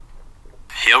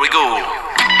Here we go. We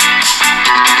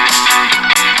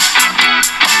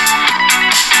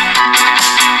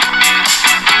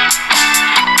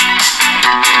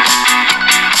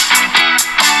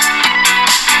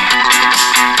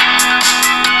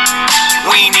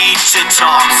need to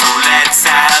talk, so let's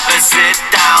have a sit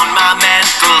down. My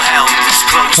mental health is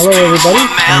close. Hello,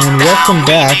 everybody, and welcome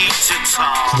back to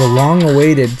to the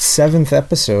long-awaited 7th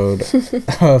episode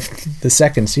of the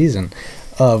second season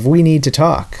of We Need to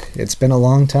Talk. It's been a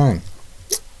long time.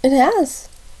 It has.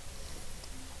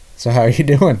 So how are you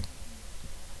doing?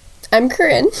 I'm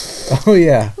Corinne. Oh,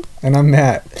 yeah. And I'm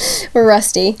Matt. We're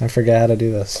rusty. I forgot how to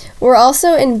do this. We're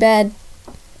also in bed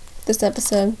this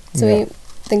episode, so Yeah.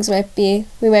 we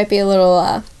might be a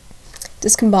little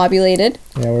discombobulated.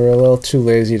 Yeah, we're a little too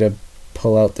lazy to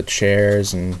pull out the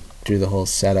chairs and do the whole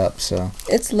setup, so...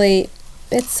 It's late.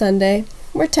 It's Sunday.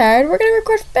 We're tired. We're going to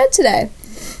record from bed today.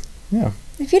 Yeah.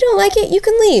 If you don't like it, you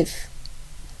can leave.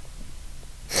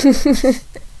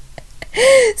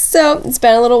 So, it's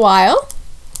been a little while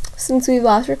since we've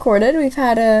last recorded. We've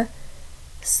had a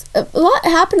lot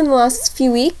happen in the last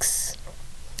few weeks.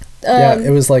 Yeah, it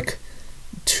was like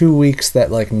 2 weeks that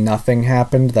like nothing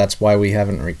happened. That's why we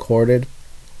haven't recorded.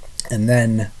 And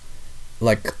then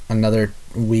like another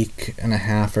week and a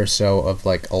half or so of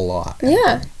like a lot.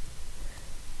 Yeah.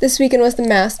 This weekend was the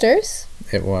Masters.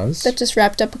 It was. That just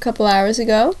wrapped up a couple hours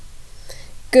ago.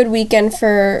 Good weekend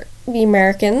for the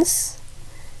Americans.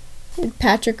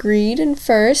 Patrick Reed in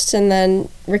first, and then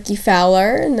Ricky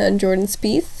Fowler, and then Jordan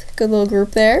Spieth. Good little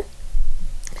group there.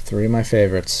 3 of my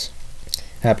favorites.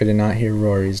 Happy to not hear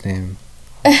Rory's name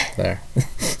there.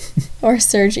 Or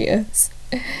Sergio's.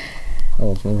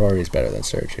 Oh, Rory's better than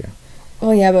Sergio.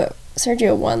 Well, yeah, but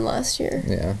Sergio won last year.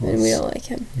 Yeah. And we don't like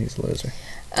him. He's a loser.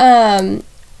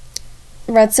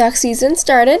 Red Sox season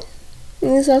started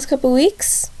in these last couple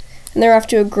weeks, and they're off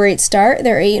to a great start.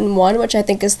 They're 8-1, which I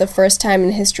think is the first time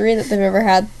in history that they've ever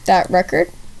had that record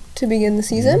to begin the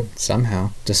season.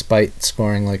 Somehow, despite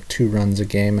scoring like 2 runs a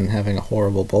game and having a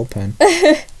horrible bullpen.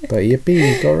 But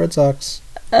yippee, go Red Sox.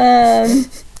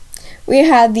 We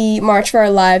had the March for Our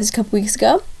Lives a couple weeks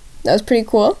ago. That was pretty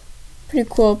cool. Pretty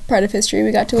cool part of history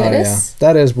we got to witness. Oh,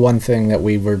 yeah. That is one thing that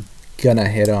we were gonna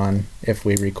hit on if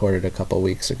we recorded a couple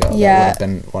weeks ago. Yeah. That would have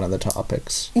been one of the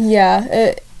topics.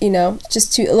 Yeah,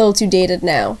 just a little too dated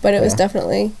now, but it was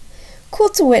definitely cool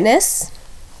to witness.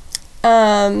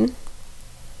 And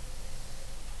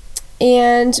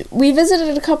we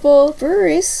visited a couple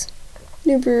breweries,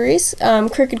 new breweries,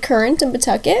 Crooked Current in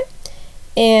Pawtucket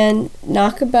and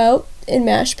Knockabout in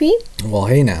Mashpee. Well,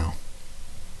 hey now.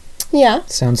 Yeah.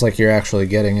 Sounds like you're actually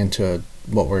getting into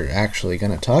what we're actually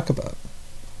going to talk about.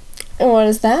 And what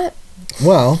is that?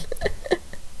 Well,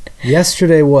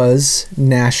 yesterday was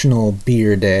National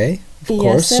Beer Day, of course.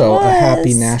 Yes, it so was. A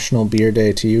happy National Beer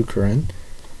Day to you, Corinne.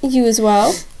 You as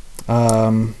well.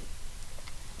 And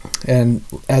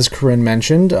as Corinne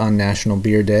mentioned, on National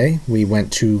Beer Day, we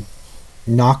went to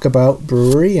Knockabout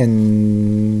Brewery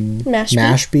in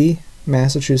Mashpee,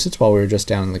 Massachusetts, while we were just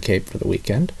down in the Cape for the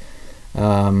weekend.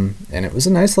 And it was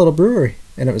a nice little brewery,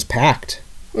 and it was packed.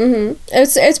 Mm-hmm.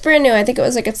 It's brand new. I think it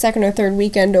was like its second or third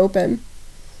weekend open.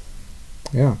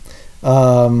 Yeah.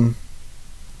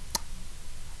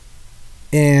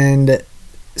 And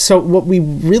so what we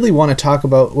really want to talk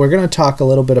about, we're going to talk a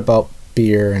little bit about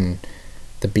beer and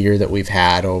the beer that we've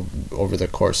had over the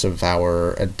course of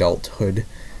our adulthood,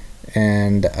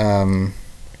 and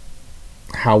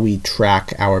how we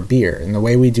track our beer. And the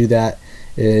way we do that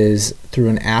is through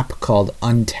an app called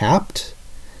Untappd.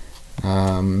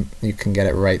 You can get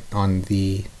it right on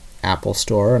the Apple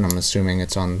Store, and I'm assuming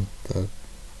it's on the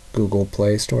Google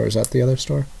Play Store. Is that the other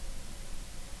store?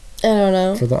 I don't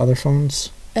know. For the other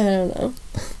phones? I don't know.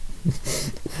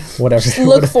 Whatever. Just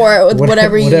look for it with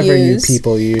whatever you use. Whatever you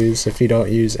people use if you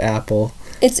don't use Apple.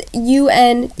 It's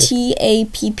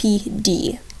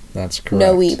Untappd. That's correct.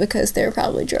 No E, because they're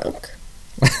probably drunk.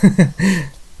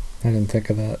 I didn't think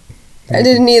of that. I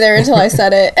didn't either until I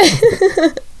said it.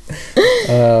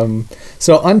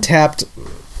 So Untappd,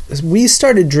 we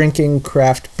started drinking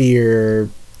craft beer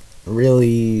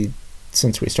really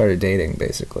since we started dating,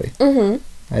 basically. Mm-hmm.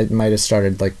 I might have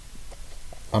started like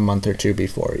a month or 2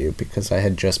 before you, because I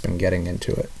had just been getting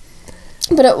into it.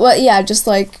 But just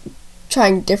like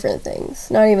trying different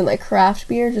things. Not even like craft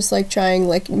beer, just like trying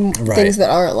like things that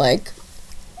aren't like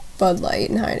Bud Light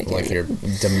and Heineken. Like your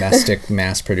domestic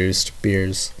mass-produced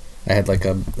beers. I had like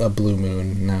a Blue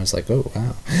Moon, and I was like, oh,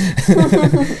 wow.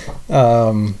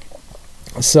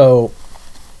 So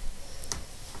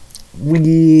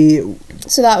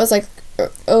that was like a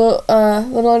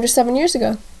little under 7 years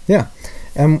ago. Yeah.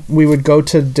 And we would go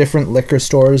to different liquor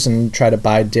stores and try to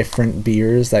buy different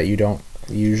beers that you don't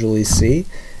usually see.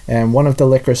 And one of the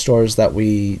liquor stores that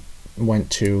we went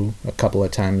to a couple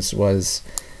of times was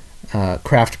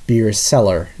Craft Beer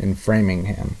Cellar in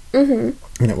Framingham.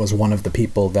 Mm-hmm. And it was one of the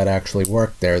people that actually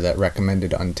worked there that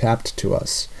recommended Untappd to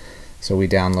us. So we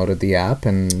downloaded the app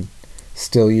and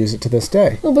still use it to this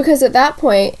day. Well, because at that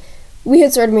point, we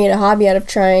had sort of made a hobby out of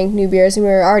trying new beers, and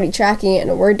we were already tracking it in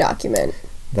a Word document.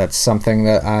 That's something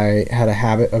that I had a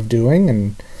habit of doing,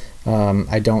 and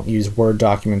I don't use Word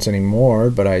documents anymore,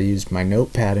 but I use my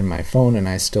notepad in my phone, and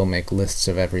I still make lists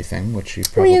of everything, which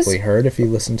you've probably heard if you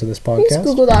listen to this podcast. We use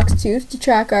Google Docs, too, to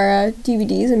track our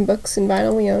DVDs and books and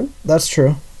vinyl we own. That's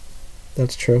true.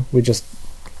 We just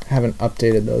haven't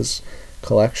updated those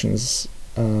collections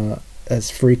as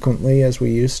frequently as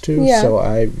we used to, so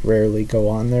I rarely go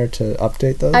on there to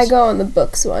update those. I go on the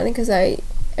books one, because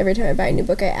every time I buy a new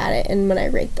book, I add it, and when I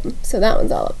rate them. So that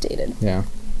one's all updated. Yeah.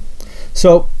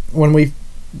 So when we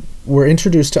were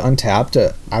introduced to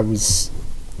Untappd, I was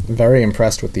very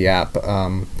impressed with the app.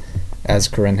 As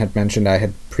Corinne had mentioned, I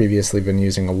had previously been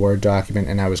using a Word document,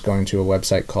 and I was going to a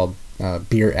website called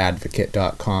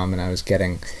beeradvocate.com, and I was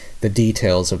getting the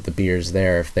details of the beers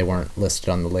there if they weren't listed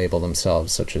on the label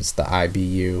themselves, such as the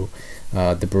IBU,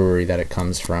 the brewery that it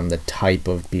comes from, the type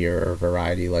of beer or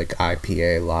variety like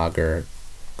IPA, lager,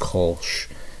 Kolsch.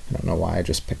 I don't know why I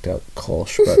just picked out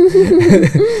Kolsch, but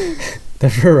the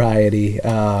variety.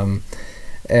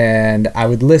 And I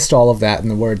would list all of that in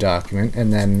the Word document,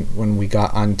 and then when we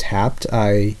got Untappd,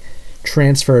 I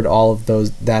transferred all of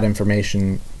that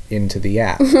information into the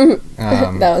app.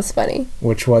 That was funny.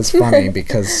 Which was funny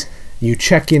because you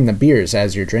check in the beers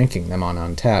as you're drinking them on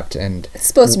Untappd, and it's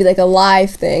supposed to be like a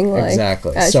live thing, like,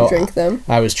 exactly. as so you drink them.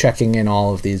 I was checking in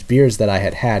all of these beers that I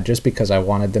had just because I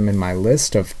wanted them in my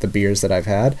list of the beers that I've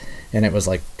had, and it was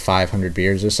like 500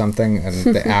 beers or something, and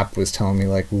the app was telling me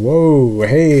like, whoa,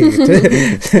 hey,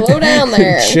 slow down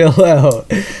there, chill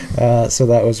out. So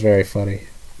that was very funny,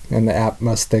 and the app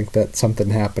must think that something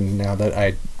happened now that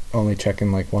I only check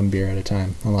in like one beer at a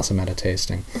time, unless I'm at a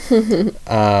tasting.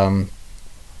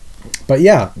 But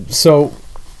yeah, so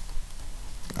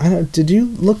did you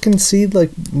look and see like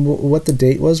what the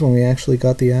date was when we actually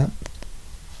got the app?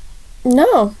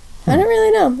 No, I don't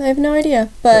really know. I have no idea,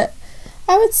 but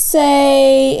I would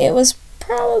say it was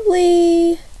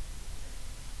probably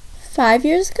 5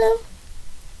 years ago.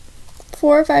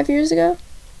 4 or 5 years ago.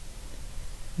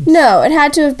 No, it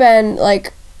had to have been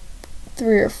like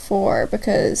 3 or 4,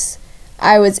 because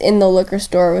I was in the liquor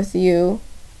store with you,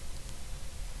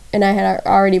 and I had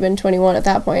already been 21 at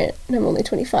that point, and I'm only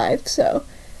 25, so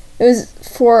it was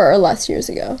 4 or less years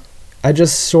ago. I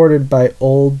just sorted by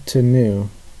old to new.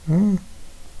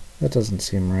 That doesn't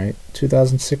seem right.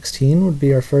 2016 would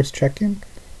be our first check-in?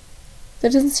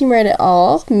 That doesn't seem right at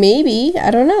all. Maybe.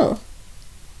 I don't know.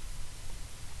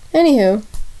 Anywho.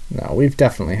 No, we've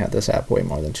definitely had this app way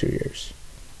more than 2 years.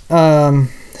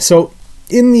 So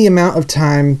in the amount of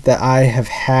time that I have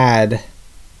had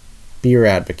Beer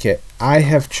Advocate, I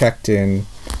have checked in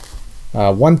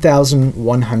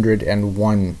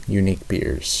 1,101 unique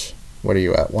beers. What are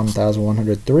you at,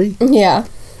 1,103? Yeah.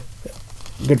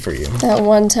 Good for you. That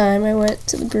one time I went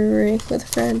to the brewery with a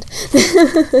friend.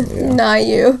 Yeah. Not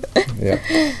you. Yeah.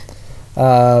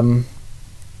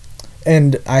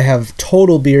 And I have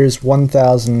total beers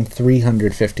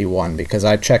 1,351 because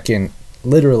I check in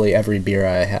literally every beer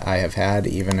I have had,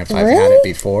 even if I've had it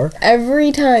before.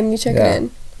 Every time you check it in.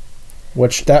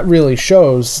 Which that really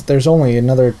shows there's only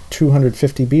another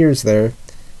 250 beers there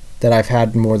that I've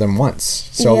had more than once.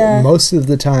 So most of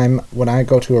the time when I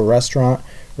go to a restaurant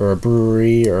or a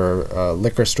brewery or a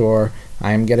liquor store,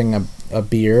 I am getting a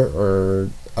beer or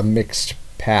a mixed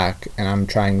pack, and I'm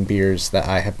trying beers that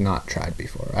I have not tried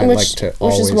before. Which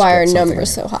is why our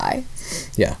number's so high.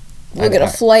 Yeah. We'll get a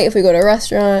flight if we go to a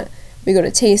restaurant. We go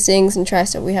to tastings and try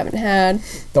stuff we haven't had.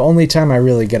 The only time I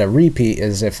really get a repeat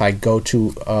is if I go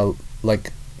to a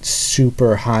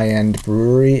super high-end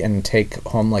brewery and take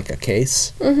home like a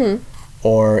case. Mm-hmm.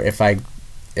 Or if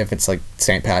it's like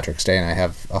St. Patrick's Day and I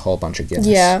have a whole bunch of Guinness.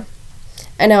 Yeah.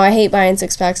 I know, I hate buying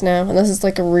 6-packs now, unless it's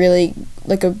like a really,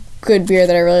 like a good beer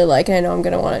that I really like, and I know I'm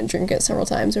going to want to drink it several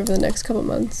times over the next couple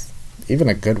months. Even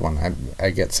a good one, I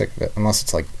get sick of it, unless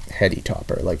it's like heady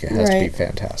topper, like it has to be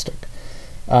fantastic.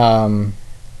 So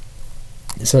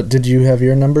did you have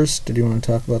your numbers? Did you want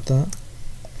to talk about that?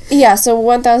 Yeah, so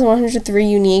 1,103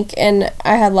 unique, and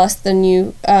I had less than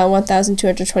you,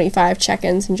 1,225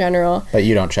 check-ins in general. But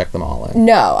you don't check them all in?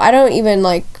 No, I don't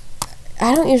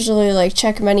usually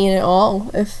check many in at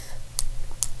all.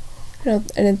 I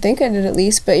didn't think I did at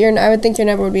least, but I would think your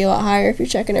number would be a lot higher if you're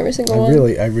checking every single one.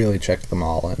 I really check them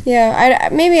all in. Yeah,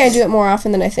 maybe I do it more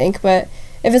often than I think, but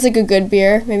if it's like a good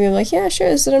beer, maybe I'm like, yeah, sure,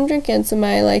 this is what I'm drinking, so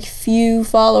my like few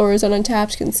followers on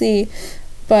Untappd can see.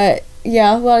 But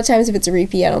yeah, a lot of times if it's a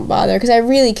repeat, I don't bother, because I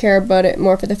really care about it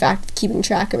more for the fact of keeping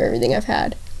track of everything I've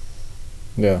had.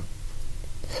 Yeah.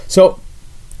 So,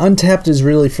 Untappd is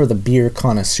really for the beer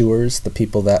connoisseurs, the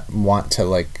people that want to,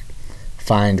 like,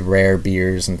 find rare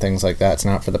beers and things like that. It's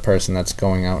not for the person that's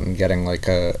going out and getting, like,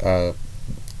 a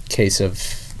case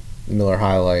of Miller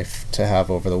High Life to have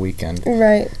over the weekend.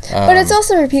 Right. But it's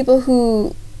also for people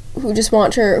who just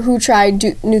want to, who try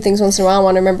new things once in a while and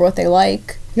want to remember what they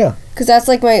like. Yeah. Because that's,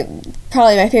 like,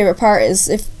 probably my favorite part is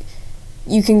if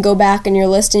you can go back in your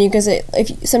list and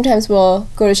sometimes we'll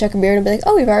go to check a beer and be like,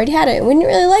 oh, we've already had it and we didn't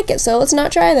really like it, so let's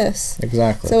not try this.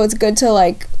 Exactly. So it's good to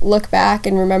like look back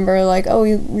and remember like, oh,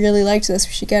 we really liked this,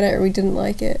 we should get it, or we didn't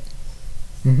like it.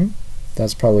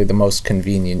 That's probably the most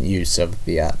convenient use of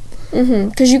the app.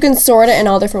 Because you can sort it in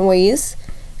all different ways,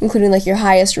 including like your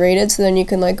highest rated, so then you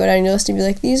can like go down your list and be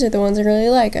like, these are the ones I really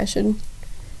like, I should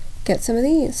get some of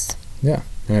these. Yeah,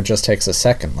 and it just takes a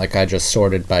second. Like I just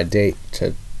sorted by date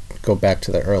to go back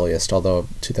to the earliest, although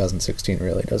 2016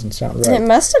 really doesn't sound right. It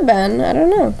must have been. I don't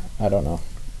know.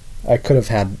 I could have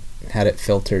had it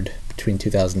filtered between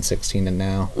 2016 and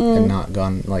now and not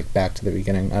gone like back to the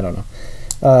beginning. I don't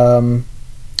know.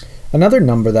 Another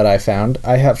number that I found,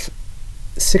 I have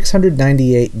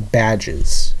 698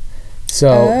 badges.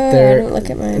 So I didn't look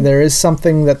at mine. There is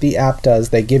something that the app does.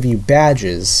 They give you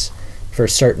badges for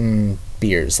certain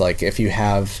beers. Like if you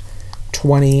have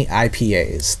 20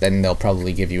 IPAs, then they'll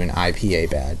probably give you an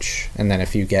IPA badge. And then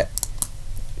if you get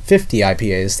 50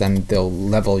 IPAs, then they'll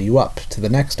level you up to the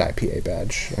next IPA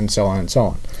badge, and so on and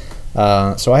so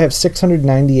on. So I have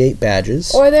 698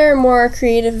 badges. Or there are more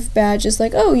creative badges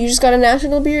like, oh, you just got a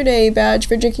National Beer Day badge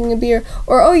for drinking a beer,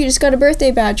 or oh, you just got a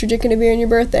birthday badge for drinking a beer on your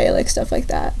birthday, like stuff like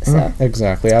that. So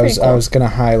exactly. I was going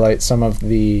to highlight some of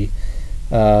the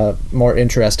more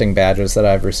interesting badges that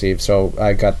I've received. So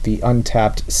I got the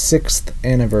Untappd 6th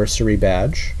anniversary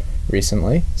badge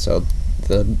recently. So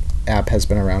the app has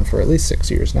been around for at least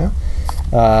 6 years now.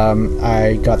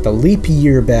 I got the leap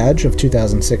year badge of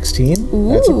 2016.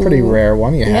 Ooh, that's a pretty rare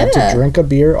one. You had to drink a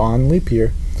beer on leap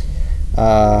year.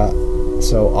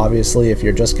 So obviously if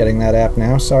you're just getting that app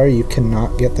now, sorry, you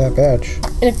cannot get that badge.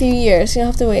 In a few years, you'll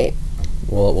have to wait.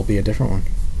 Well, it will be a different one.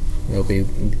 It'll be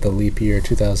the leap year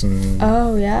 2000.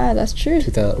 Oh, yeah, that's true.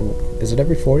 2000, is it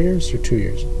every 4 years or 2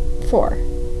 years? 4.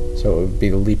 So it would be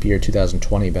the leap year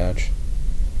 2020 badge.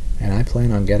 And I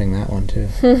plan on getting that one, too.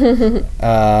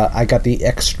 I got the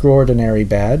extraordinary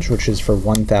badge, which is for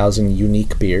 1,000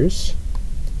 unique beers.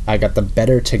 I got the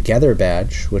Better Together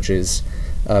badge, which is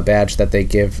a badge that they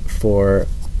give for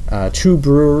 2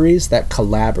 breweries that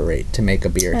collaborate to make a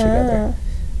beer together.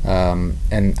 And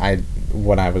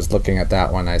when I was looking at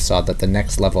that one, I saw that the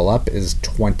next level up is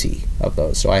 20 of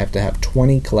those. So I have to have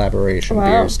 20 collaboration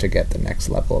beers to get the next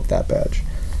level of that badge.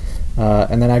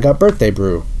 And then I got Birthday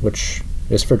Brew, which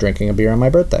is for drinking a beer on my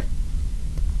birthday.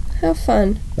 How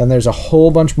fun. And there's a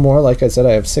whole bunch more. Like I said,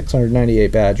 I have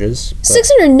 698 badges.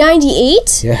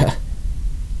 698? Yeah.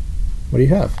 What do you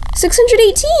have?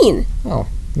 618. Oh,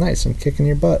 nice. I'm kicking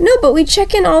your butt. No, but we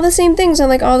check in all the same things on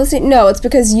like all the same... No, it's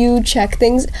because you check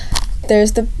things...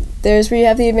 There's where you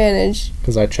have the advantage.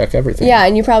 Because I check everything. Yeah,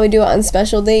 and you probably do it on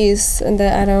special days, and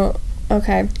that I don't...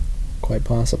 Okay. Quite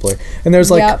possibly. And there's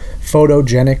like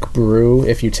photogenic brew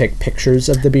if you take pictures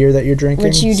of the beer that you're drinking.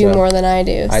 Which you do more than I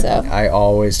do, so. I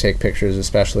always take pictures,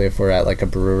 especially if we're at like a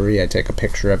brewery. I take a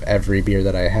picture of every beer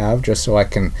that I have just so I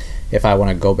can, if I want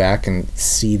to go back and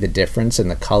see the difference in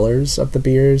the colors of the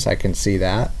beers, I can see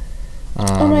that.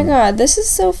 Oh my god, this is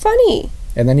so funny.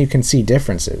 And then you can see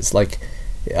differences. Like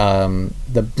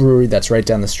the brewery that's right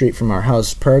down the street from our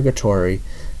house, Purgatory,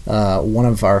 one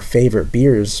of our favorite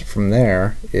beers from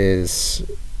there is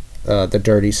the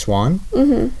Dirty Swan.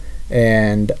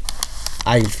 And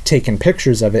I've taken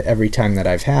pictures of it every time that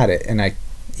I've had it, and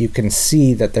you can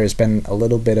see that there's been a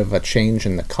little bit of a change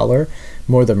in the color,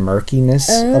 more the murkiness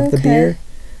of the beer,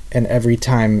 and every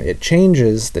time it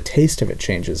changes, the taste of it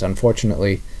changes,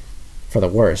 unfortunately for the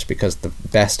worse, because the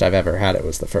best I've ever had it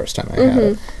was the first time I had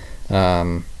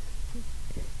it.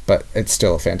 But it's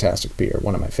still a fantastic beer,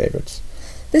 one of my favorites.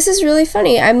 This is really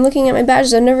funny. I'm looking at my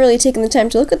badges. I've never really taken the time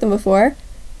to look at them before.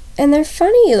 And they're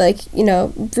funny. Like, you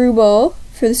know, Brew Bowl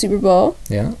for the Super Bowl.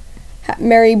 Yeah.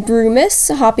 Merry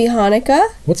Brewmas, Hoppy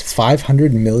Hanukkah. What's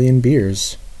 500 million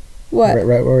beers? What?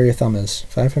 Right where your thumb is.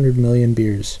 500 million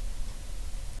beers.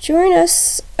 Join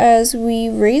us as we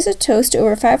raise a toast to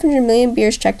over 500 million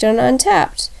beers checked out on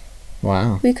Untappd.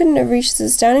 Wow. We couldn't have reached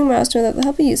this astounding milestone without the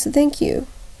help of you, so thank you.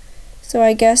 So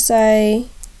I guess I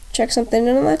checked something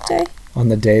in on that day? On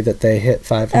the day that they hit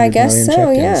 500 I guess million so,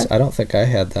 check-ins. yeah. I don't think I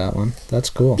had that one. That's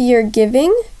cool. Beer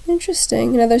giving?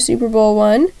 Interesting. Another Super Bowl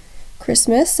one.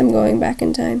 Christmas. I'm going back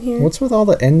in time here. What's with all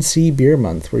the NC Beer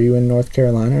Month? Were you in North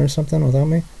Carolina or something without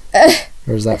me?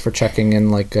 Or is that for checking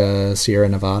in like Sierra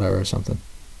Nevada or something?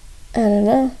 I don't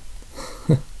know.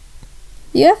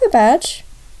 You have the badge.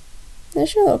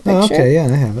 There's your little picture. Oh, okay, yeah,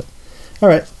 I have it. All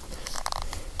right.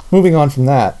 Moving on from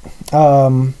that.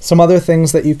 Some other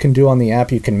things that you can do on the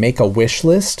app, you can make a wish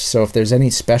list. So if there's any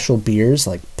special beers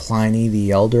like Pliny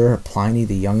the Elder or Pliny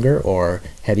the Younger or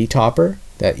Heady Topper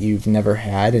that you've never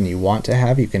had and you want to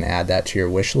have, you can add that to your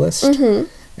wish list. Mm-hmm.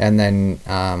 And then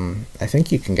I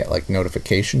think you can get like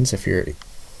notifications if you're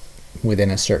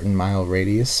within a certain mile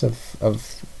radius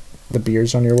of the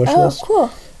beers on your wish list.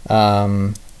 Oh,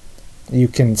 cool. You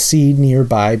can see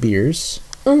nearby beers.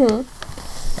 Mm-hmm.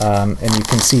 And you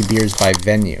can see beers by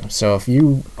venue. So if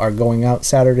you are going out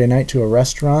Saturday night to a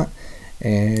restaurant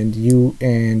and you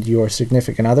and your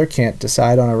significant other can't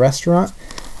decide on a restaurant,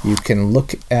 you can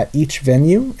look at each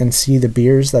venue and see the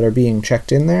beers that are being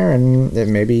checked in there, and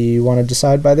then maybe you want to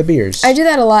decide by the beers. I do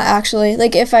that a lot, actually.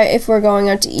 Like, if we're going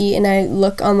out to eat and I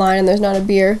look online and there's not a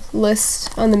beer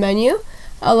list on the menu,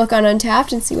 I'll look on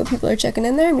Untappd and see what people are checking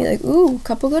in there and be like, ooh, a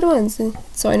couple good ones. And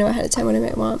so I know ahead of time what I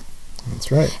might want.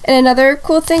 That's right. And another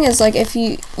cool thing is, like, if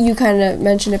you kind of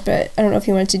mentioned it, but I don't know if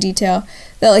you wanted to detail,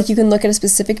 that, like, you can look at a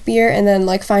specific beer and then,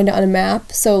 like, find it on a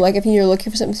map. So, like, if you're looking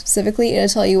for something specifically, it'll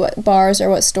tell you what bars or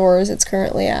what stores it's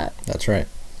currently at. That's right.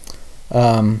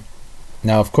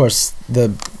 Now, of course,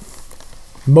 the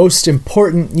most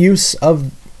important use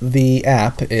of the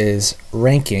app is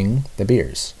ranking the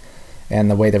beers. And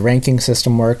the way the ranking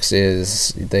system works is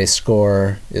they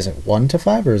score, is it 1 to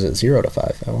 5 or is it 0 to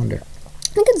 5? I wonder.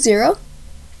 I think it's 0.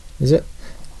 Is it?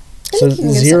 I So think you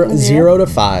can give 0 something 0. to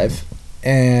 5,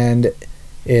 and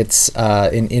it's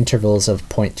in intervals of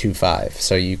 0.25.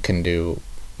 So you can do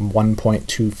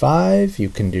 1.25, you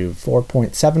can do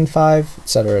 4.75,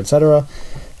 etc., etc.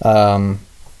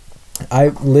 I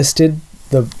listed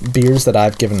the beers that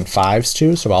I've given 5s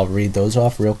to, so I'll read those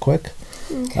off real quick.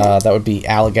 Okay. That would be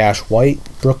Allagash White,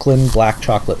 Brooklyn Black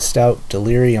Chocolate Stout,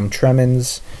 Delirium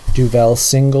Tremens, Duvel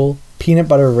Single, Peanut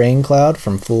Butter Rain Cloud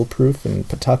from Foolproof in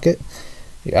Pawtucket,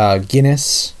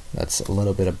 Guinness, that's a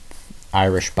little bit of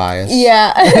Irish bias.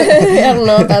 Yeah. I don't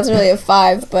know if that's really a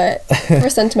 5, but for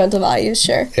sentimental values,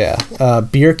 sure. Yeah.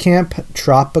 Beer Camp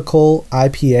Tropical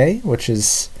IPA, which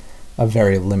is a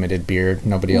very limited beer.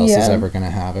 Nobody else is ever going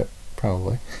to have it,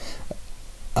 probably.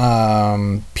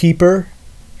 Peeper,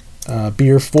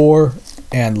 Beer 4,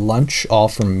 and Lunch, all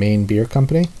from Maine Beer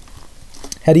Company.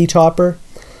 Heady Topper,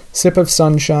 Sip of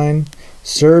Sunshine,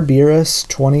 Sir Beerus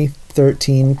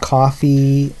 2013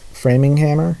 Coffee Framing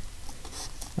Hammer,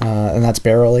 and that's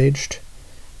barrel aged.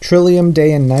 Trillium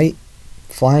Day and Night,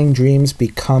 Flying Dreams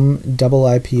Become Double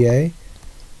IPA.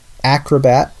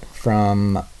 Acrobat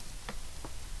from,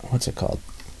 what's it called?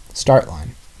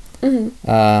 Startline.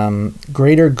 Mm-hmm.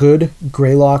 Greater Good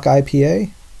Greylock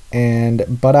IPA,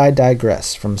 and But I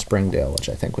Digress from Springdale, which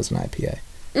I think was an IPA.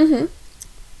 Mm-hmm.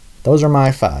 Those are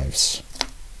my 5s.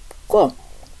 Cool.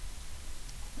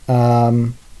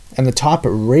 And the top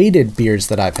rated beers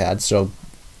that I've had, so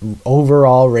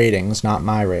overall ratings, not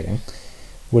my rating,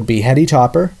 would be Heady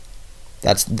Topper.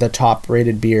 That's the top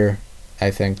rated beer,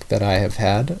 I think, that I have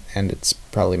had, and it's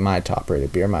probably my top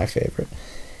rated beer, my favorite.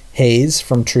 Haze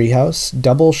from Treehouse,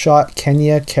 Double Shot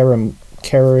Kenya Karamikui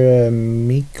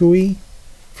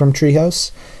from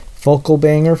Treehouse, Focal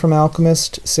Banger from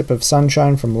Alchemist, Sip of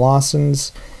Sunshine from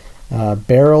Lawson's,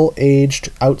 Barrel Aged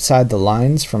Outside the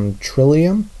Lines from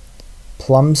Trillium,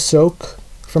 Plum Soak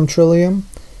from Trillium,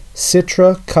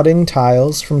 Citra Cutting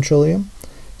Tiles from Trillium,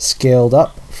 Scaled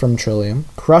Up from Trillium,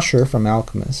 Crusher from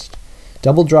Alchemist,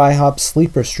 Double Dry Hop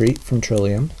Sleeper Street from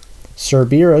Trillium,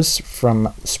 Cerberus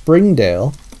from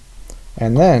Springdale,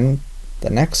 and then the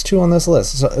next 2 on this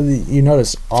list. So you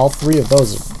notice all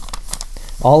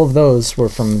of those were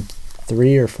from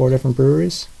 3 or 4 different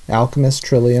breweries. Alchemist,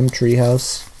 Trillium,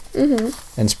 Treehouse,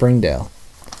 and Springdale.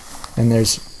 And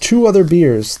there's 2 other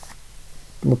beers.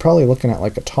 We're probably looking at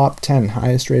like a top 10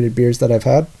 highest rated beers that I've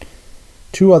had.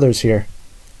 2 others here.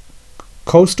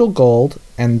 Coastal Gold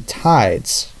and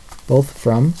Tides, both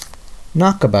from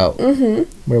Knockabout,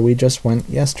 where we just went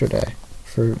yesterday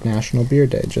for National Beer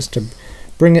Day, just to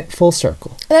bring it full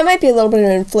circle. That might be a little bit of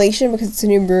inflation because it's a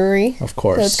new brewery. Of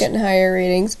course. So it's getting higher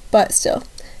ratings, but still.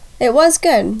 It was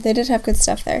good. They did have good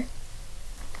stuff there.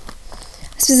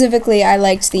 Specifically, I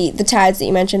liked the Tides that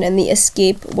you mentioned and the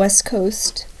Escape West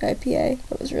Coast. IPA.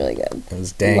 It was really good. It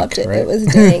was dank, Loved it. right? It was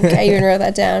dank. I even wrote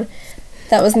that down.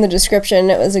 That was in the description.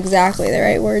 It was exactly the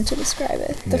right word to describe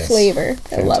it. The flavor.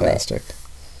 I love it. Fantastic.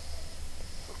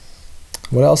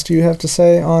 What else do you have to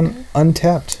say on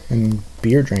Untappd and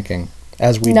beer drinking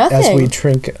as we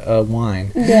drink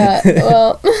wine? Yeah.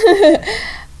 Well,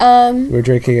 we're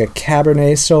drinking a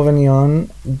Cabernet Sauvignon.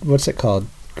 What's it called?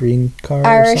 Green Cab?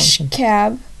 Irish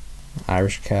Cab.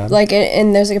 Irish Cab.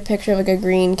 And there's like a picture of like a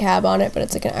green cab on it, but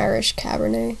it's like an Irish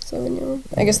Cabernet Sauvignon.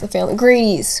 I guess the family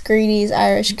Grady's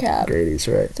Irish Cab. Grady's,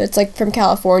 right? So it's like from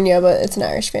California, but it's an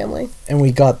Irish family. And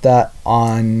we got that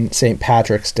on St.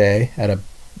 Patrick's Day at a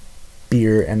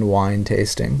beer and wine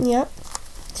tasting. Yep.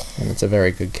 And it's a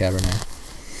very good Cabernet.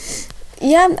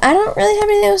 Yeah, I don't really have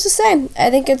anything else to say. I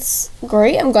think it's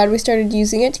great. I'm glad we started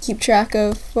using it to keep track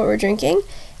of what we're drinking.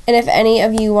 And if any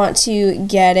of you want to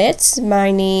get it,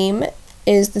 my name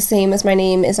is the same as my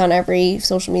name is on every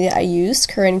social media I use,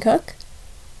 Corinne Cook.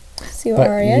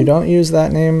 C-O-R-I-N. But you don't use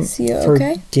that name for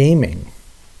gaming.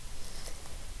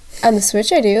 On the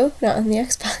Switch I do, not on the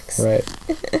Xbox. Right.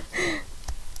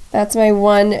 That's my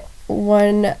one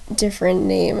different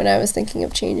name, and I was thinking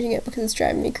of changing it because it's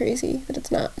driving me crazy that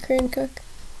it's not Corinne Cook.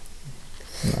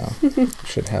 No.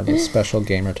 Should have a special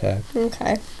gamer tag.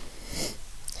 Okay.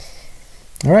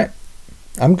 All right.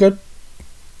 I'm good.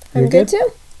 I'm good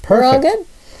too. Perfect. We're all good.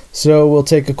 So we'll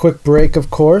take a quick break,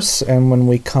 of course, and when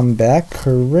we come back,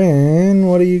 Corinne,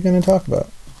 what are you going to talk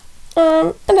about?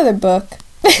 Another book.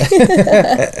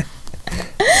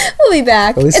 We'll be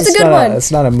back. At least it's a good one.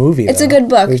 It's not a movie, It's though. a good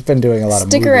book. We've been doing a lot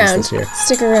of movies this year.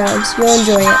 Stick around. You'll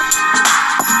enjoy it.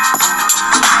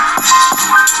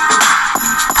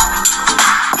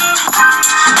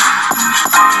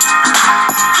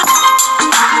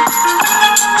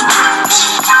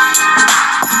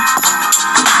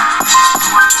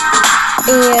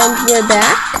 And we're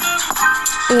back.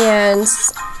 And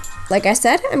like I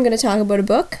said, I'm going to talk about a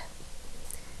book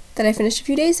that I finished a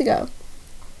few days ago.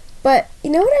 But you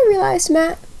know what I realized,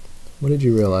 Matt? What did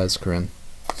you realize, Corinne?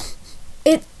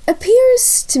 It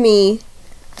appears to me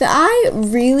that I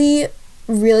really,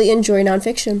 really enjoy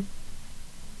nonfiction.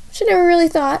 Which I never really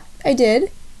thought I did.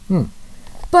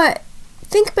 But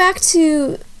think back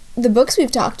to the books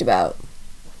we've talked about.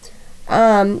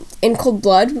 In Cold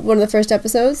Blood, one of the first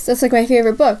episodes, that's like my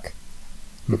favorite book.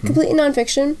 Completely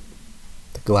nonfiction.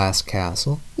 The Glass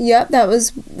Castle. Yep, that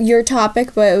was your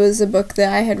topic, but it was a book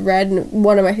that I had read and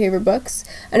one of my favorite books.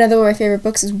 Another one of my favorite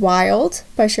books is Wild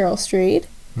by Cheryl Strayed.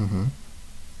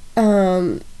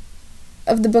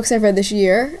 Of the books I've read this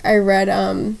year, I read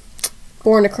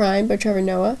Born a Crime by Trevor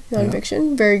Noah,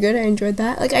 nonfiction. Yeah. Very good, I enjoyed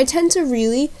that. Like, I tend to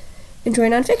really enjoy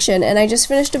nonfiction, and I just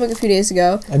finished a book a few days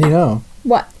ago. And you know...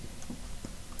 What?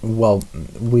 Well,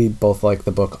 we both like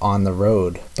the book On the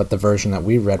Road, but the version that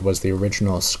we read was the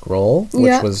original scroll,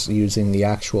 which was using the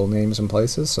actual names and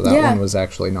places, so that one was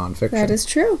actually nonfiction. That is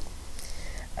true.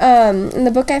 And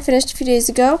the book I finished a few days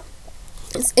ago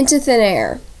is Into Thin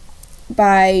Air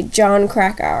by John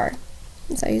Krakauer.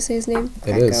 Is that how you say his name?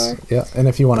 Krakauer. It is, yeah. And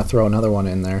if you want to throw another one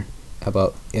in there, how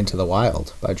about Into the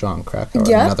Wild by John Krakauer,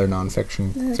 another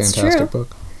nonfiction fantastic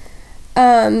book.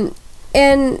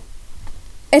 And...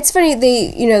 It's funny,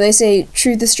 they say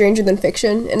truth is stranger than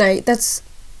fiction, and that's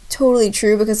totally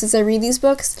true, because as I read these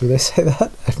books... Do they say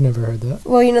that? I've never heard that.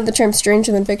 Well, you know the term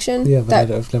stranger than fiction? Yeah, but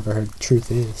I've never heard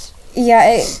truth is.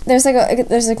 Yeah, there's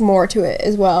more to it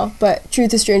as well, but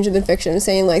truth is stranger than fiction,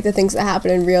 saying, like, the things that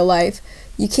happen in real life,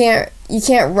 you can't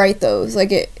write those,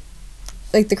 like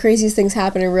the craziest things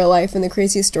happen in real life, and the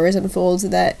craziest stories unfold, so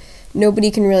that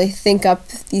nobody can really think up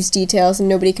these details, and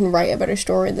nobody can write a better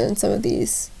story than some of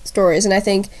these stories, and I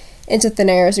think Into Thin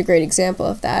Air is a great example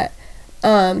of that.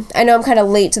 I know I'm kind of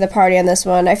late to the party on this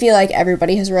one. I feel like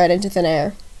everybody has read Into Thin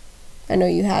Air. I know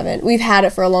you haven't. We've had it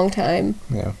for a long time.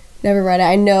 Yeah. Never read it.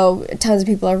 I know tons of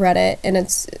people have read it, and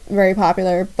it's very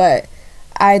popular, but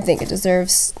I think it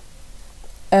deserves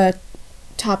a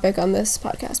topic on this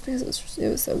podcast because it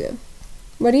was so good.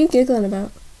 What are you giggling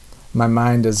about? My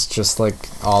mind is just, like,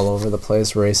 all over the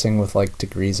place, racing with, like,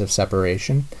 degrees of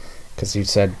separation. Because you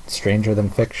said Stranger Than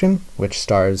Fiction, which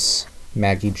stars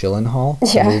Maggie Gyllenhaal,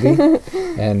 the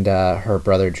movie. And her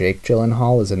brother Jake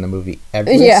Gyllenhaal is in the movie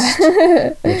Everest,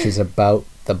 which is about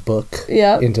the book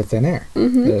Into Thin Air.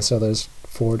 So there's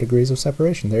 4 degrees of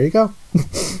separation. There you go.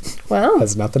 Wow.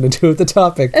 Has nothing to do with the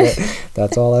topic, but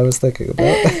that's all I was thinking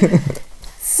about.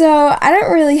 So I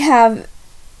don't really have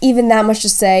even that much to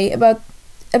say about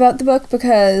the book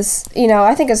because,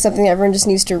 I think it's something that everyone just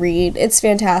needs to read. It's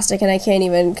fantastic, and I can't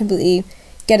even completely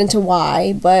get into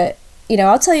why, but,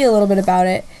 I'll tell you a little bit about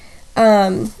it.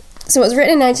 So it was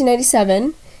written in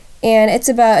 1997, And it's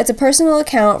a personal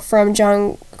account from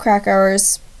John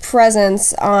Krakauer's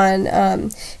presence on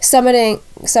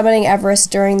summiting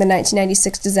Everest during the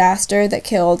 1996 disaster that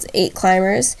killed 8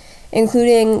 climbers,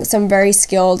 including some very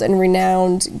skilled and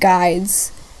renowned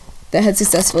guides that had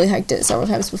successfully hiked it several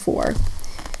times before.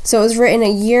 So it was written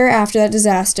a year after that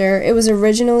disaster. It was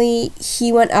originally,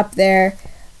 he went up there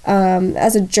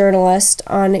as a journalist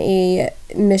on a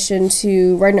mission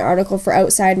to write an article for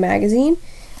Outside magazine.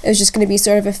 It was just going to be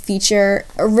sort of a feature.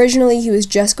 Originally, he was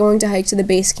just going to hike to the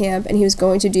base camp, and he was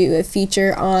going to do a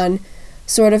feature on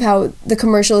sort of how the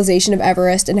commercialization of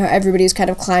Everest and how everybody was kind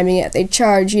of climbing it. They'd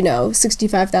charge,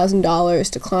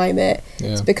 $65,000 to climb it.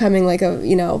 Yeah. It's becoming like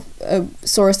a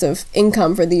source of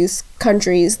income for these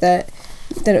countries that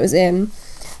it was in.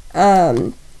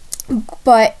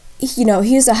 But,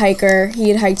 he's a hiker. He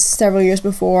had hiked several years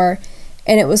before,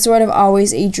 and it was sort of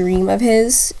always a dream of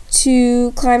his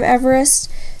to climb Everest.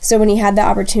 So when he had the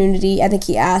opportunity, I think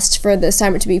he asked for the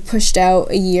assignment to be pushed out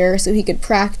a year so he could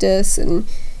practice and,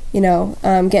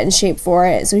 get in shape for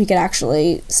it so he could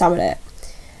actually summit it.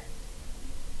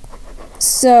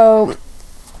 So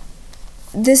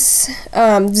this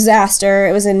disaster,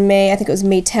 it was in May, I think it was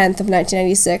May 10th of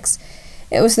 1996.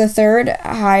 It was the 3rd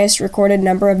highest recorded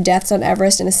number of deaths on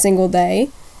Everest in a single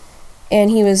day. And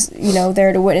he was,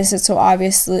 there to witness it, so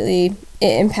obviously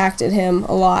it impacted him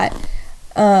a lot.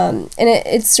 And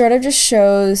it sort of just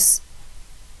shows,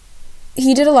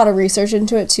 he did a lot of research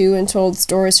into it too and told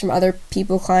stories from other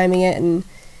people climbing it and,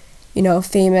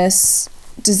 famous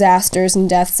disasters and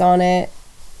deaths on it.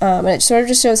 And it sort of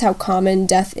just shows how common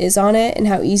death is on it and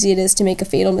how easy it is to make a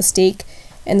fatal mistake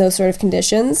in those sort of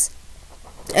conditions.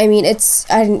 I mean,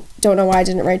 I don't know why I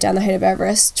didn't write down the height of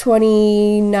Everest.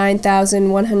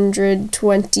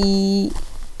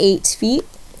 29,128 feet.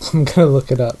 I'm going to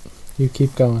look it up. You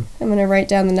keep going. I'm going to write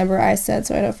down the number I said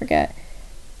so I don't forget.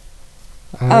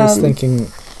 I was thinking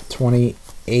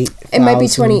 28,000. It might be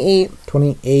 28.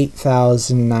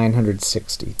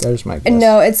 28,960. There's my guess.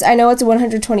 No, I know it's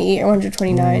 128 or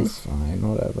 129. Fine,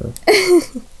 whatever.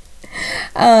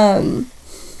 And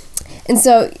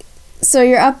so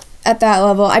you're up at that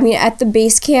level. I mean, at the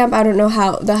base camp, I don't know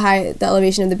how the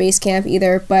elevation of the base camp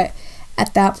either, but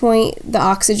at that point, the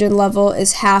oxygen level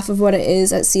is half of what it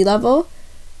is at sea level.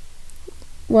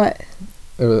 What?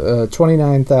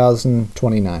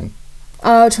 29,029.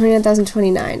 Oh,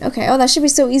 29,029. Okay. Oh, that should be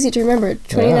so easy to remember.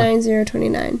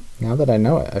 29,029. Now that I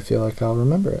know it, I feel like I'll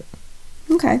remember it.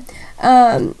 Okay.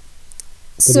 Did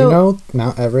you know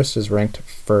Mount Everest is ranked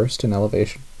first in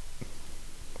elevation?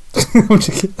 I'm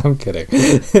kidding.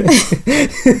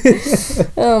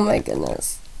 Oh my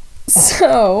goodness.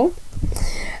 So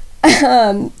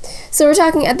we're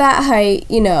talking at that height,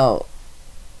 you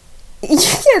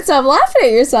can't stop laughing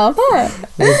at yourself, huh?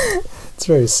 It's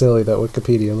very silly that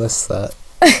Wikipedia lists that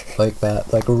like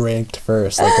that, like ranked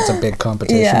first, like it's a big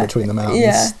competition between the mountains.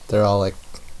 Yeah. They're all like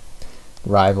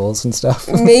rivals and stuff.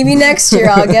 Maybe next year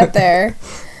I'll get there.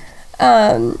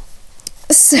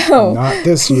 So not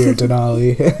this year,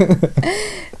 Denali.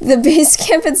 The base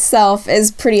camp itself is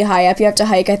pretty high up. You have to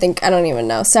hike, I don't even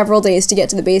know, several days to get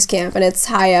to the base camp, and it's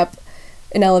high up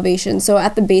in elevation. So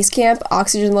at the base camp,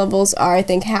 oxygen levels are, I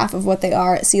think, half of what they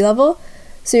are at sea level.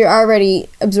 So you're already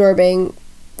absorbing,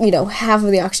 half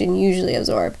of the oxygen you usually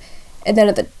absorb. And then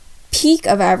at the peak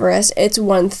of Everest, it's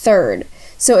 1/3.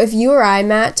 So if you or I,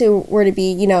 Matt, were to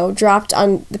be, dropped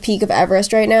on the peak of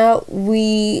Everest right now,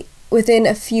 within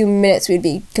a few minutes, we'd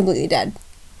be completely dead.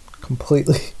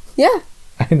 Completely? Yeah.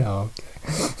 I know.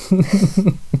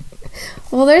 Okay.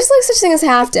 Well, there's such thing as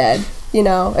half dead.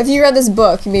 If you read this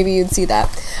book, maybe you'd see that.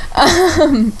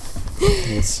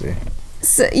 Let's see.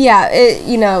 So yeah,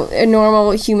 a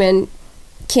normal human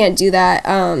can't do that.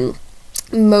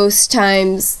 Most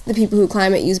times, the people who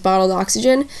climb it use bottled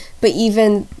oxygen, but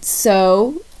even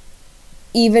so,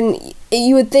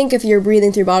 you would think if you're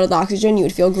breathing through bottled oxygen, you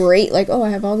would feel great, like, oh, I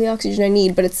have all the oxygen I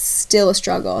need, but it's still a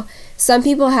struggle. Some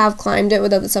people have climbed it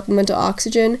without the supplemental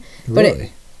oxygen, but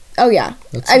really? Oh yeah.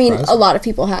 That's I mean, surprising. a lot of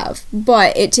people have,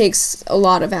 but it takes a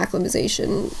lot of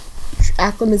acclimation.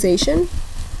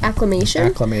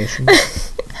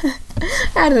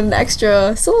 Added an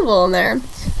extra syllable in there.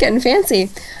 Getting fancy.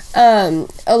 A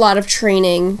lot of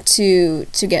training to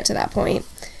get to that point.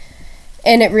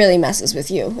 And it really messes with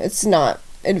you. It's not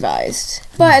advised.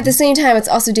 But at the same time, it's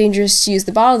also dangerous to use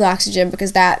the bottled oxygen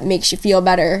because that makes you feel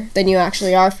better than you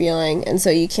actually are feeling. And so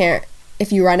you can't,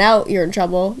 if you run out, you're in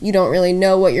trouble. You don't really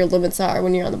know what your limits are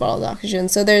when you're on the bottled oxygen.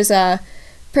 So there's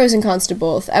pros and cons to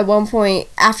both. At one point,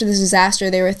 after this disaster,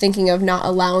 they were thinking of not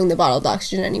allowing the bottled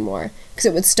oxygen anymore because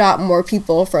it would stop more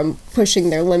people from pushing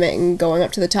their limit and going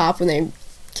up to the top when they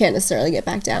can't necessarily get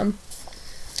back down.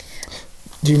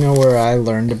 Do you know where I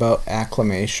learned about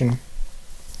acclimation?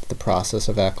 The process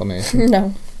of acclimation?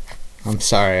 No. I'm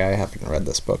sorry, I haven't read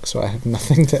this book, so I have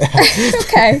nothing to add.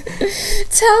 Okay.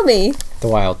 Tell me. The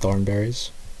Wild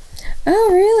Thornberrys. Oh,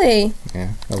 really?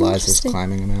 Yeah, Eliza's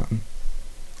climbing a mountain.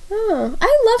 Oh,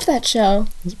 I love that show.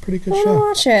 It's a pretty good I show.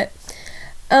 want to watch it.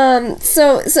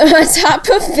 So on top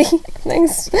of the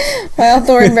things, Wild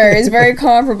Thornberrys, very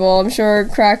comparable. I'm sure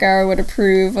Krakauer would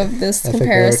approve of this comparison.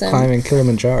 I think they're climbing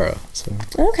Kilimanjaro. So.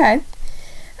 Okay.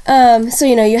 So,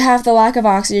 you have the lack of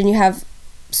oxygen, you have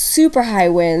super high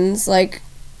winds, like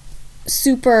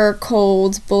super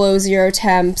cold, below zero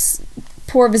temps,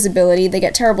 poor visibility. They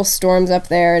get terrible storms up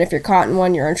there, and if you're caught in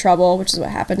one, you're in trouble, which is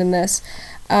what happened in this.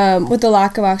 With the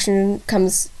lack of oxygen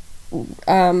comes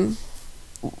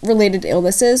related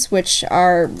illnesses, which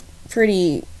are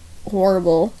pretty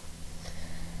horrible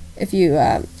if you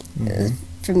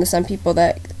from some people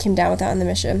that came down with that on the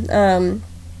mission.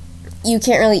 You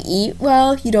can't really eat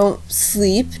well, you don't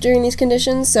sleep during these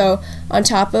conditions, so on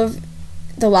top of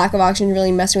the lack of oxygen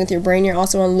really messing with your brain, you're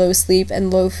also on low sleep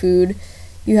and low food.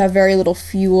 You have very little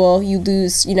fuel. You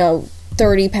lose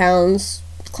 30 pounds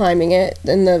climbing it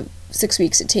in the 6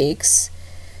 weeks it takes.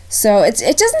 So it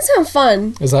doesn't sound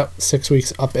fun. Is that 6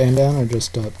 weeks up and down or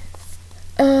just up?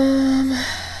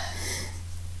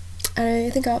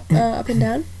 I think up and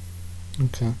down.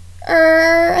 Okay.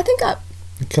 I think up.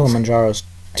 Kilimanjaro's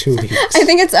 2 weeks. I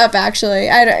think it's up actually.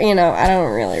 I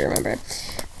don't really remember.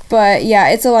 But yeah,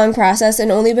 it's a long process, and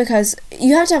only because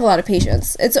you have to have a lot of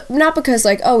patience. It's not because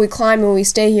we climb and we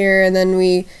stay here and then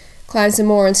we climb some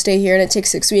more and stay here and it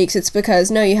takes 6 weeks. It's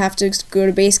because no, you have to go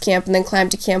to base camp and then climb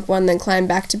to camp 1, then climb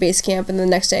back to base camp, and then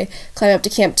the next day climb up to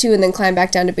camp 2 and then climb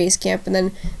back down to base camp, and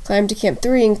then climb to camp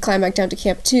 3 and climb back down to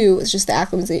camp 2. It's just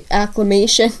the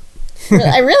acclimation.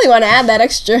 I really want to add that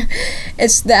extra.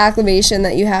 It's the acclimation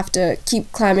that you have to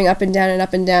keep climbing up and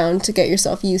down to get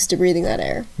yourself used to breathing that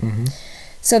air. Mm-hmm.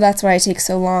 So that's why it takes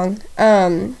so long.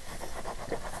 And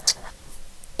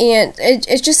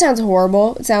it just sounds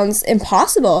horrible. It sounds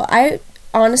impossible. I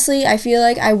feel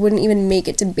like I wouldn't even make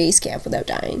it to base camp without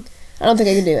dying. I don't think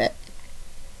I could do it.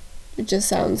 It just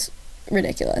sounds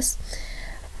ridiculous.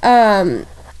 How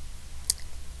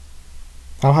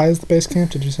high is the base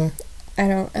camp, did you say? I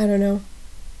don't know.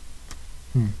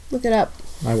 Look it up.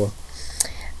 I will.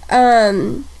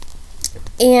 And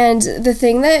the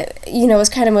thing that, was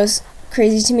kind of most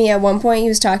crazy to me, at one point he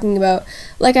was talking about,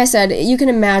 like I said, you can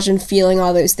imagine feeling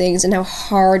all those things and how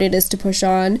hard it is to push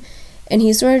on, and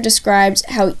he sort of described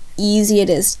how easy it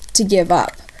is to give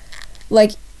up.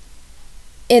 Like,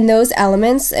 in those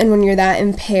elements, and when you're that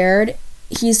impaired,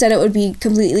 he said it would be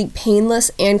completely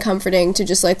painless and comforting to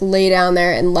just lay down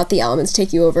there and let the elements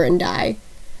take you over and die.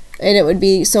 And it would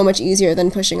be so much easier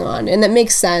than pushing on. And that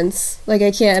makes sense.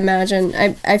 I can't imagine.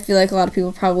 I feel like a lot of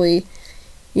people probably,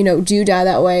 do die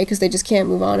that way because they just can't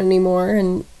move on anymore.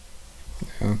 And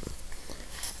yeah.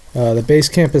 The base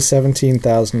camp is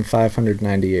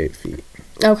 17,598 feet.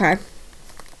 Okay.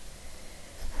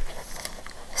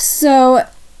 So,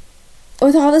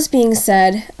 with all this being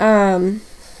said,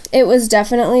 it was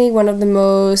definitely one of the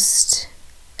most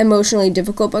emotionally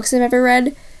difficult books I've ever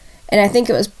read, and I think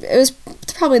it was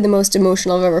probably the most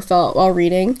emotional I've ever felt while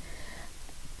reading.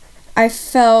 I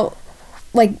felt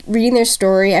reading their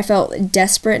story, I felt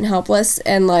desperate and helpless,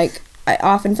 and I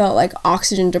often felt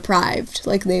oxygen deprived,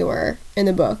 like they were in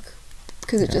the book,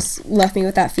 because it just left me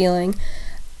with that feeling.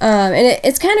 And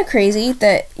it's kind of crazy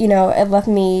that, it left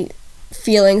me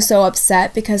feeling so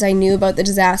upset because I knew about the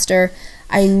disaster.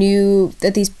 I knew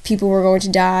that these people were going to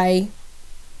die.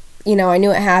 I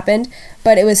knew it happened,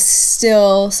 but it was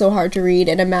still so hard to read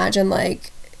and imagine,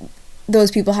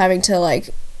 those people having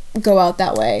to, go out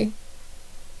that way.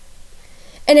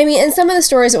 And, I mean, in some of the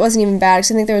stories, it wasn't even bad,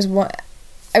 because I think there was one...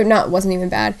 it wasn't even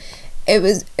bad. It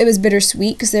was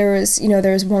bittersweet, because there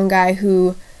was one guy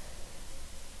who,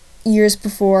 years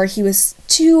before, he was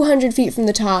 200 feet from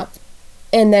the top,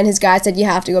 and then his guide said, you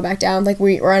have to go back down.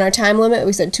 We're on our time limit.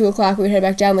 We said 2 o'clock, we would head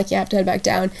back down. You have to head back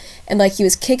down. And, he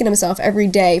was kicking himself every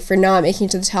day for not making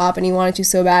it to the top, and he wanted to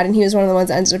so bad. And he was one of the ones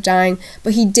that ended up dying.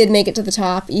 But he did make it to the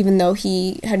top, even though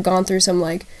he had gone through some,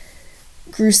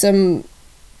 gruesome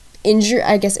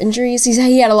injuries.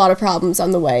 He had a lot of problems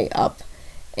on the way up.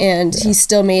 And he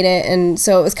still made it. And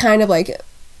so it was kind of,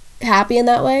 happy in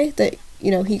that way that,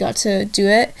 he got to do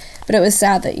it. But it was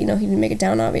sad that, he didn't make it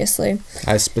down, obviously.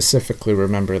 I specifically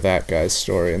remember that guy's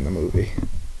story in the movie.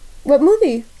 What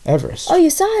movie? Everest. Oh,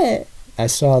 you saw it. I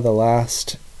saw the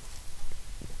last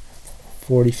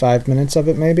 45 minutes of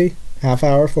it, maybe. half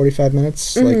hour, 45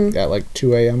 minutes, Mm-hmm. at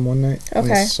 2 a.m. one night in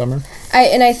the summer.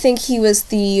 I think he was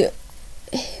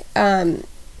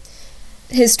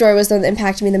his story was the one that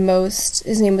impacted me the most.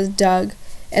 His name was Doug.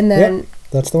 And then... Yep,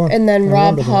 that's the one. And then I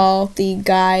Rob remember Hall, the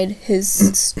guide,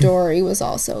 his story was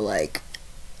also,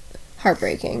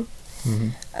 heartbreaking.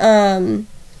 Mm-hmm.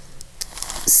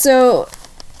 So...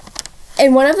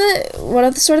 And one of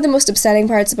the sort of the most upsetting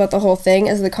parts about the whole thing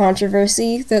is the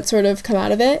controversy that sort of come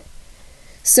out of it.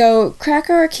 So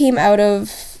Krakauer came out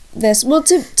of this... Well,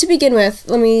 to begin with,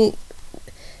 let me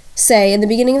say, in the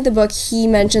beginning of the book, he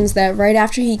mentions that right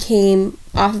after he came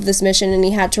off of this mission and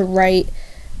he had to write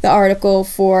the article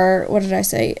for, what did I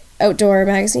say, Outdoor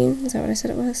Magazine? Is that what I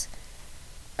said it was?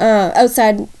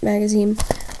 Outside Magazine.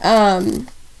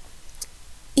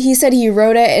 He said he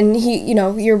wrote it,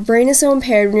 and your brain is so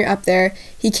impaired when you're up there.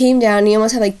 He came down, and he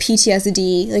almost had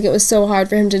PTSD. It was so hard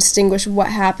for him to distinguish what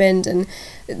happened. And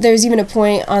there's even a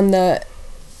point in the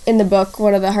book,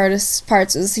 one of the hardest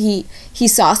parts was he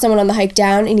saw someone on the hike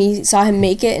down, and he saw him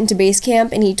make it into base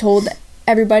camp, and he told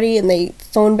everybody, and they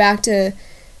phoned back to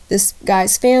this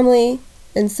guy's family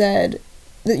and said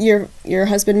that your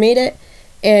husband made it.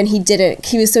 And he didn't.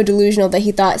 He was so delusional that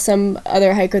he thought some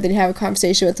other hiker that he'd have a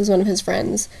conversation with was one of his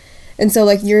friends. And so,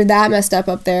 you're that messed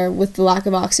up there with the lack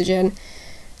of oxygen.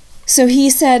 So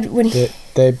he said when he...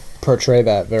 They portray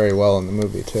that very well in the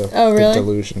movie, too. Oh, really? The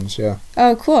delusions, yeah.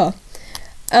 Oh, cool.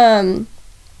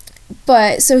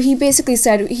 But, so he basically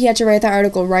said he had to write the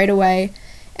article right away.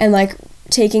 And,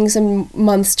 taking some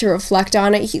months to reflect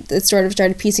on it, it sort of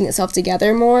started piecing itself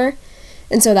together more.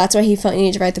 And so that's why he felt he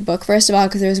needed to write the book, first of all,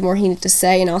 because there was more he needed to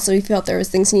say, and also he felt there was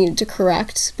things he needed to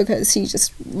correct, because he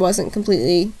just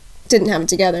didn't have it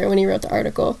together when he wrote the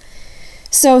article.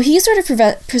 So he sort of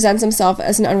presents himself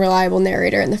as an unreliable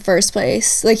narrator in the first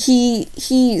place.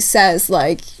 He says,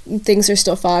 things are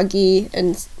still foggy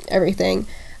and everything.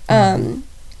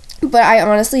 But I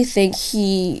honestly think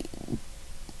he,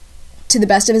 to the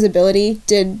best of his ability,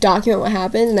 did document what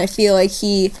happened, and I feel like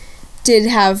he did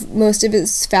have most of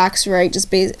his facts right,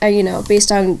 just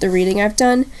based on the reading I've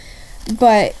done.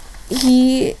 But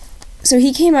he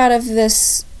came out of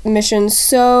this mission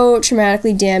so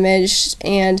traumatically damaged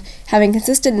and having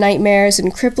consistent nightmares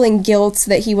and crippling guilt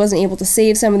that he wasn't able to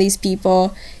save some of these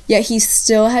people, yet he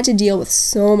still had to deal with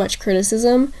so much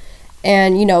criticism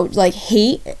and,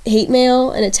 hate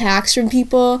mail and attacks from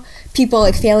people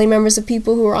family members of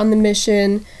people who were on the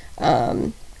mission,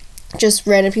 just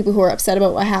random people who were upset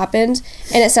about what happened.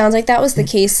 And it sounds like that was the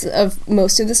case of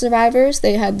most of the survivors.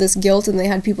 They had this guilt and they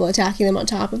had people attacking them on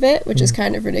top of it, which is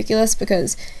kind of ridiculous,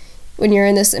 because when you're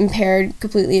in this impaired,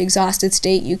 completely exhausted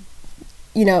state, you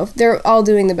know, they're all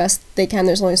doing the best they can.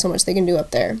 There's only so much they can do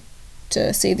up there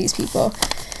to save these people.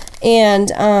 And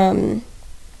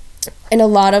a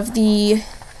lot of the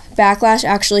backlash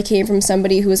actually came from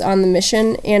somebody who was on the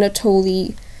mission,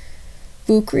 Anatoly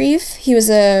Bukreev. He was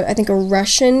I think a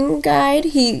Russian guide.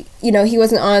 He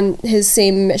wasn't on his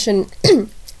same mission,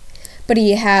 but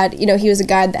he had, he was a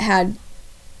guide that had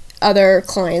other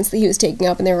clients that he was taking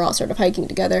up, and they were all sort of hiking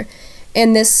together.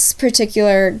 And this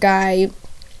particular guy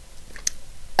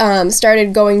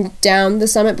started going down the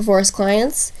summit before his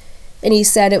clients, and he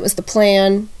said it was the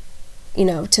plan,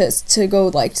 to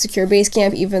go secure base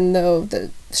camp, even though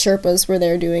the Sherpas were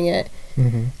there doing it.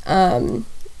 Mm-hmm.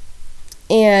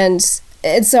 And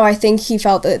so I think he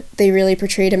felt that they really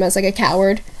portrayed him as a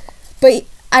coward, but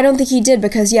I don't think he did,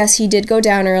 because yes, he did go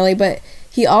down early, but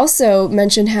he also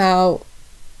mentioned how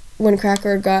when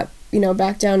Cracker got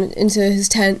back down into his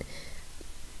tent,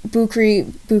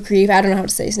 Bukreev, I don't know how to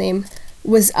say his name,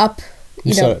 was up.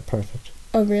 You said it perfect.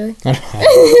 Oh, really? So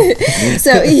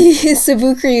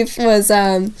Bukreev was,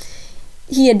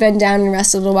 he had been down and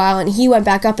rested a little while, and he went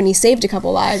back up and he saved a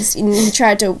couple lives. And he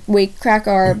tried to wake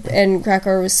Krakauer, and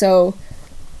Krakauer was so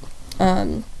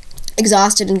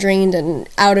exhausted and drained and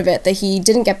out of it that he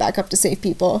didn't get back up to save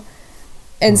people.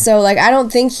 And so, I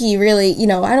don't think he really,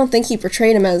 I don't think he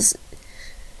portrayed him as,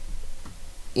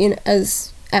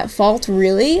 as at fault,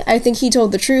 really. I think he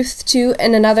told the truth, too.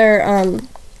 And other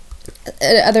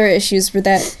issues were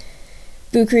that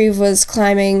Bukreev was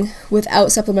climbing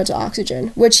without supplemental oxygen,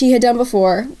 which he had done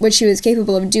before, which he was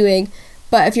capable of doing.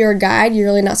 But if you're a guide, you're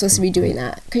really not supposed to be doing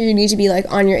that, because you need to be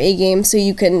on your A game so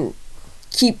you can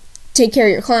take care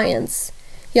of your clients.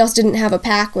 He also didn't have a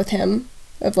pack with him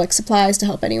of supplies to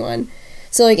help anyone,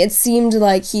 so it seemed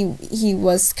like he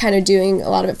was kind of doing a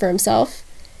lot of it for himself.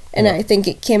 And I think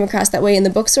it came across that way in the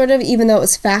book, sort of, even though it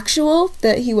was factual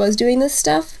that he was doing this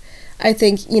stuff. I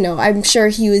think, I'm sure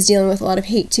he was dealing with a lot of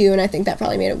hate too, and I think that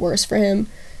probably made it worse for him.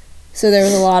 So there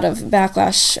was a lot of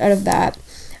backlash out of that.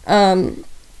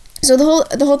 So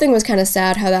the whole thing was kind of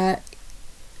sad how that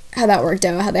worked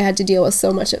out, how they had to deal with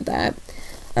so much of that.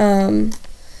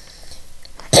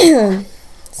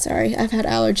 Sorry, I've had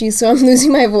allergies, so I'm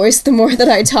losing my voice the more that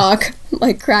I talk. I'm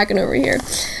like cracking over here.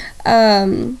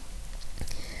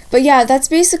 But yeah, that's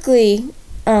basically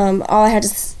all I had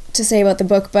to say about the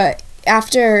book. But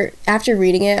after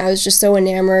reading it, I was just so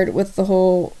enamored with the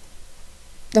whole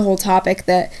topic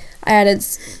that I added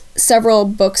several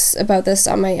books about this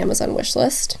on my Amazon wish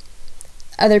list.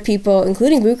 Other people,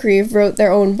 including Book Reeve, wrote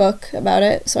their own book about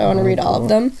it, so I want to read all of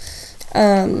them.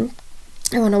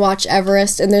 I want to watch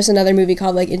Everest, and there's another movie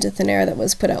called like Into Thin Air that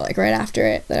was put out like right after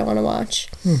it that I want to watch.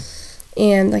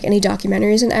 And like any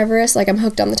documentaries in Everest, like I'm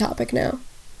hooked on the topic now.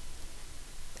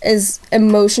 As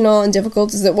emotional and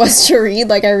difficult as it was to read,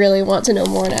 like I really want to know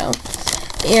more now.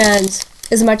 And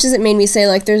as much as it made me say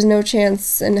like there's no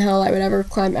chance in hell I would ever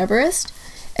climb Everest,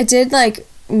 it did like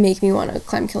make me want to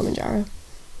climb Kilimanjaro.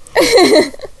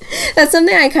 That's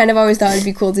something I kind of always thought would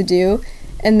be cool to do.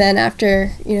 And then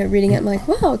after, reading it, I'm like,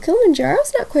 wow,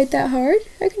 Kilimanjaro's not quite that hard.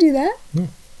 I could do that.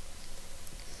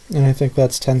 And I think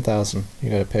that's 10,000.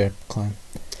 You got to pay to climb.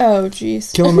 Oh,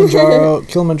 jeez.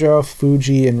 Kilimanjaro,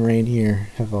 Fuji, and Rainier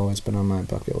have always been on my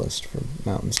bucket list for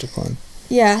mountains to climb.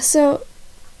 Yeah, so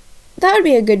that would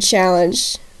be a good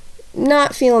challenge.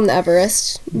 Not feeling the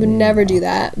Everest. Would never do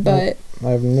that, but... I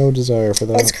have no desire for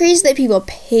that. It's crazy that people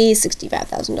pay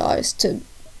 $65,000 to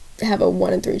have a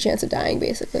 1 in 3 chance of dying,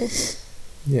 basically.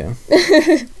 Yeah.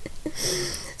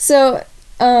 So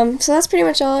that's pretty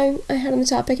much all I had on the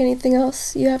topic. Anything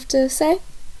else you have to say?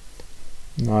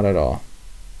 Not at all.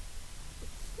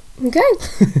 Okay.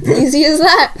 Easy as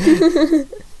that.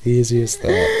 Easy as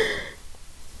that.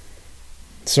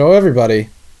 So everybody,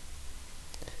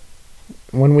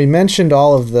 when we mentioned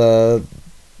all of the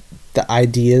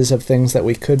ideas of things that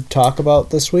we could talk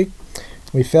about this week,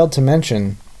 we failed to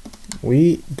mention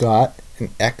we got an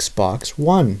Xbox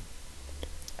One.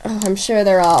 Oh, I'm sure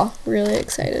they're all really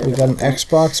excited. We got an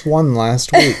Xbox One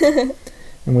last week,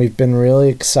 and we've been really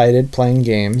excited playing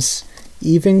games.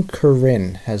 Even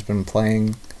Corinne has been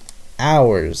playing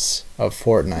hours of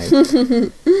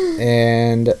Fortnite,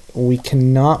 and we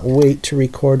cannot wait to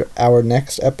record our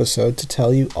next episode to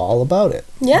tell you all about it.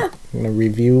 Yeah. I'm going to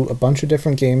review a bunch of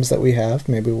different games that we have.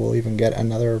 Maybe we'll even get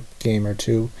another game or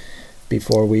two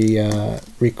before we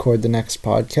record the next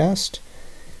podcast.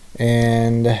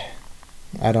 And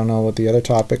I don't know what the other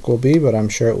topic will be, but I'm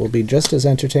sure it will be just as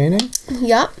entertaining.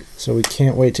 Yeah. So we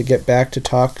can't wait to get back to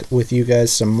talk with you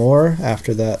guys some more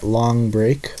after that long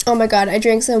break. Oh my god, I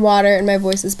drank some water and my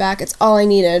voice is back. It's all I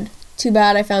needed. Too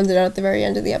bad I found it out at the very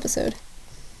end of the episode.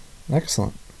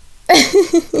 Excellent.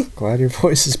 Glad your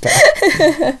voice is back.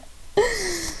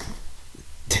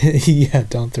 Yeah,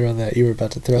 don't throw that. You were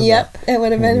about to throw that. Yep, it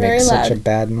would have been very loud. Such a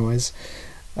bad noise.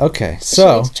 Okay,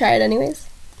 so... Should we try it anyways?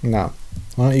 No.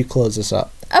 Why don't you close this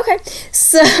up? Okay,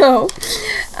 so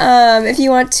if you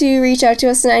want to reach out to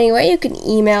us in any way, you can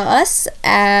email us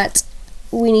at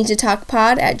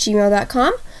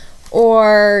weneedtotalkpod@gmail.com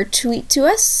or tweet to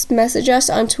us, message us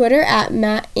on Twitter at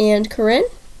Matt and Corinne.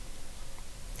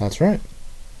 That's right.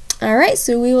 All right,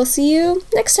 so we will see you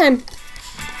next time.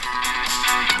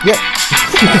 Yep.